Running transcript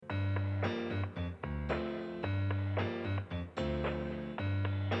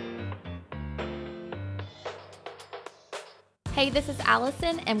Hey, this is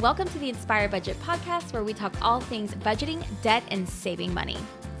Allison, and welcome to the Inspire Budget podcast, where we talk all things budgeting, debt, and saving money.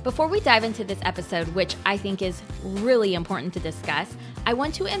 Before we dive into this episode, which I think is really important to discuss, I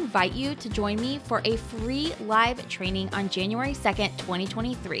want to invite you to join me for a free live training on January 2nd,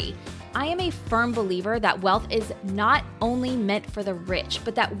 2023. I am a firm believer that wealth is not only meant for the rich,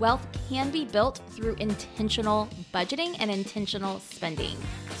 but that wealth can be built through intentional budgeting and intentional spending.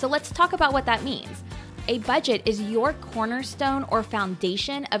 So let's talk about what that means. A budget is your cornerstone or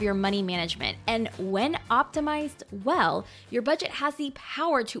foundation of your money management. And when optimized well, your budget has the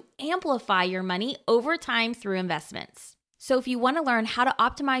power to amplify your money over time through investments. So if you want to learn how to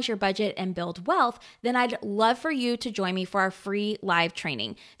optimize your budget and build wealth, then I'd love for you to join me for our free live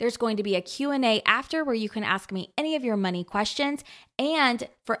training. There's going to be a Q&A after where you can ask me any of your money questions. And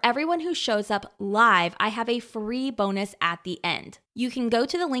for everyone who shows up live, I have a free bonus at the end. You can go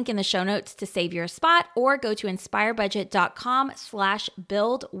to the link in the show notes to save your spot or go to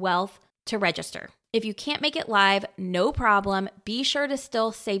inspirebudget.com/buildwealth to register. If you can't make it live, no problem. Be sure to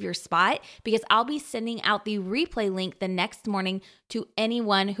still save your spot because I'll be sending out the replay link the next morning to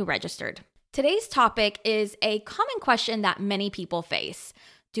anyone who registered. Today's topic is a common question that many people face.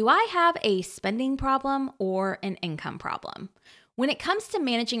 Do I have a spending problem or an income problem? When it comes to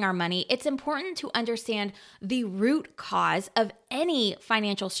managing our money, it's important to understand the root cause of any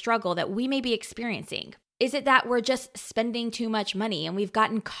financial struggle that we may be experiencing. Is it that we're just spending too much money and we've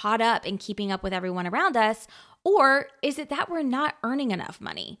gotten caught up in keeping up with everyone around us? Or is it that we're not earning enough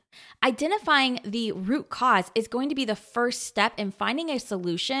money? Identifying the root cause is going to be the first step in finding a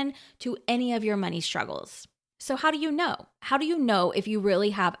solution to any of your money struggles. So how do you know? How do you know if you really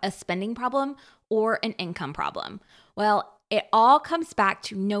have a spending problem or an income problem? Well, it all comes back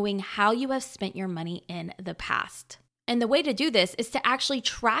to knowing how you have spent your money in the past. And the way to do this is to actually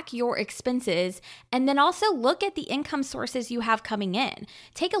track your expenses and then also look at the income sources you have coming in.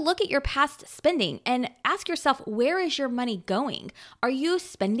 Take a look at your past spending and ask yourself, where is your money going? Are you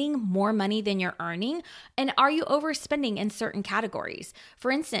spending more money than you're earning? And are you overspending in certain categories?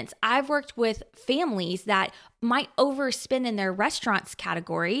 For instance, I've worked with families that might overspend in their restaurants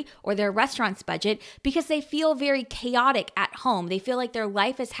category or their restaurants budget because they feel very chaotic at home. They feel like their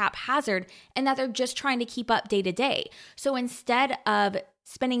life is haphazard and that they're just trying to keep up day to day. So instead of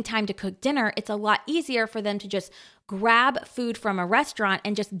spending time to cook dinner, it's a lot easier for them to just grab food from a restaurant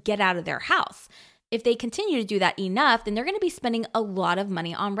and just get out of their house. If they continue to do that enough, then they're going to be spending a lot of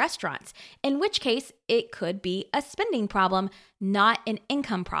money on restaurants, in which case it could be a spending problem, not an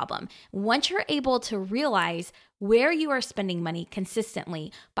income problem. Once you're able to realize where you are spending money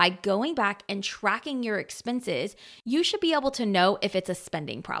consistently by going back and tracking your expenses, you should be able to know if it's a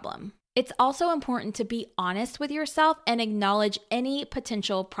spending problem. It's also important to be honest with yourself and acknowledge any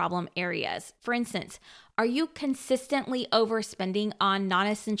potential problem areas. For instance, are you consistently overspending on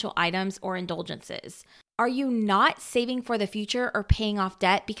non-essential items or indulgences? Are you not saving for the future or paying off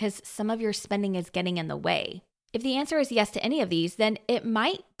debt because some of your spending is getting in the way? If the answer is yes to any of these, then it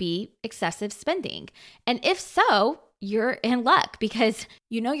might be excessive spending. And if so, you're in luck because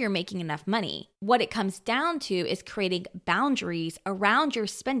you know you're making enough money. What it comes down to is creating boundaries around your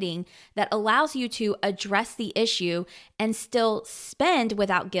spending that allows you to address the issue and still spend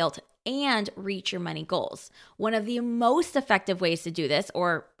without guilt and reach your money goals. One of the most effective ways to do this,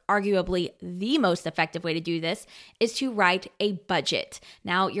 or arguably the most effective way to do this, is to write a budget.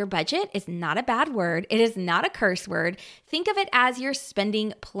 Now, your budget is not a bad word. It is not a curse word. Think of it as your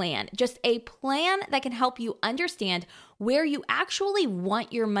spending plan, just a plan that can help you understand where you actually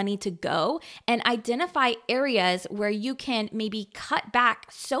want your money to go and identify areas where you can maybe cut back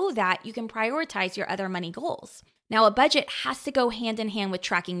so that you can prioritize your other money goals. Now, a budget has to go hand in hand with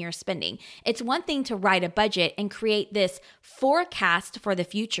tracking your spending. It's one thing to write a budget and create this forecast for the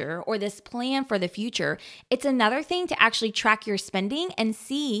future or this plan for the future. It's another thing to actually track your spending and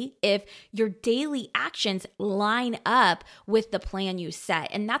see if your daily actions line up with the plan you set.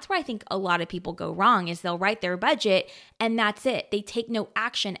 And that's where I think a lot of people go wrong is they'll write their budget and that's it. They take no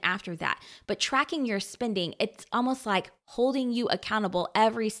action after that. But tracking your spending, it's almost like holding you accountable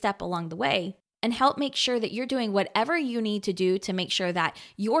every step along the way, and help make sure that you're doing whatever you need to do to make sure that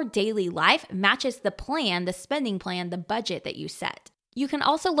your daily life matches the plan, the spending plan, the budget that you set. You can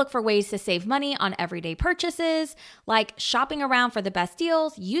also look for ways to save money on everyday purchases, like shopping around for the best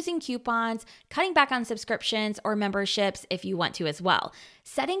deals, using coupons, cutting back on subscriptions or memberships if you want to as well.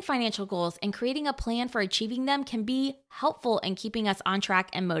 Setting financial goals and creating a plan for achieving them can be helpful in keeping us on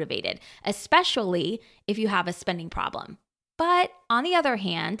track and motivated, especially if you have a spending problem. But on the other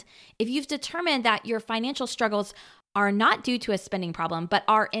hand, if you've determined that your financial struggles are not due to a spending problem, but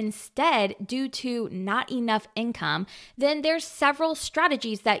are instead due to not enough income, then there's several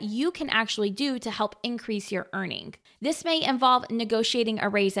strategies that you can actually do to help increase your earning. This may involve negotiating a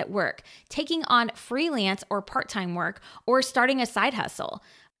raise at work, taking on freelance or part-time work, or starting a side hustle.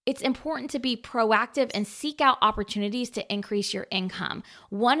 It's important to be proactive and seek out opportunities to increase your income.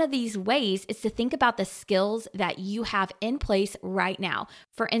 One of these ways is to think about the skills that you have in place right now.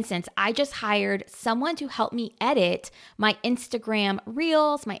 For instance, I just hired someone to help me edit my Instagram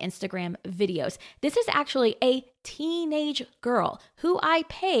reels, my Instagram videos. This is actually a teenage girl who I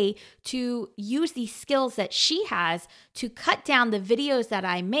pay to use these skills that she has to cut down the videos that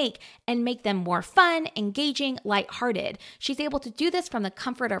I make and make them more fun, engaging, lighthearted. She's able to do this from the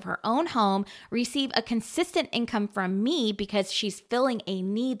comfort of her own home, receive a consistent income from me because she's filling a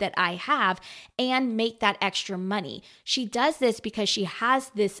need that I have, and make that extra money. She does this because she has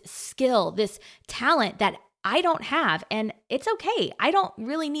this skill, this talent that I don't have, and it's okay. I don't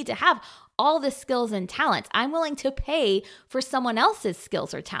really need to have all the skills and talents. I'm willing to pay for someone else's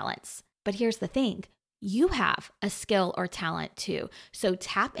skills or talents. But here's the thing. You have a skill or talent too. So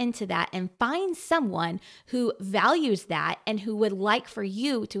tap into that and find someone who values that and who would like for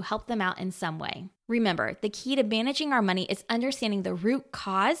you to help them out in some way. Remember, the key to managing our money is understanding the root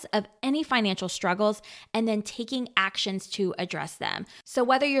cause of any financial struggles and then taking actions to address them. So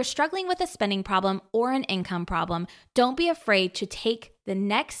whether you're struggling with a spending problem or an income problem, don't be afraid to take the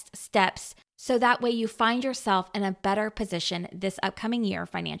next steps so that way you find yourself in a better position this upcoming year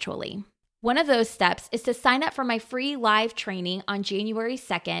financially. One of those steps is to sign up for my free live training on January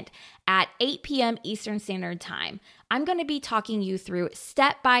 2nd at 8 p.m. Eastern Standard Time. I'm going to be talking you through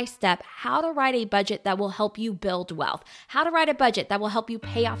step-by-step how to write a budget that will help you build wealth, how to write a budget that will help you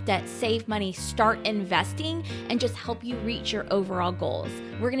pay off debt, save money, start investing, and just help you reach your overall goals.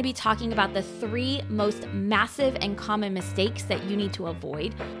 We're going to be talking about the 3 most massive and common mistakes that you need to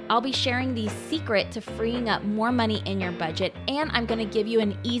avoid. I'll be sharing the secret to freeing up more money in your budget, and I'm going to give you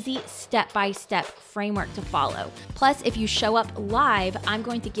an easy step-by-step framework to follow. Plus, if you show up live, I'm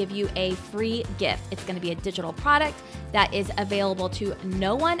going to give you a free gift. It's going to be a digital product that is available to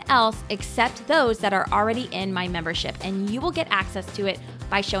no one else except those that are already in my membership, and you will get access to it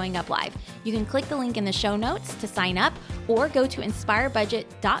by showing up live. You can click the link in the show notes to sign up or go to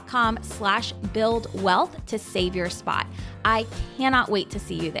inspirebudget.com/buildwealth to save your spot. I cannot wait to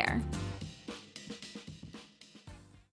see you there.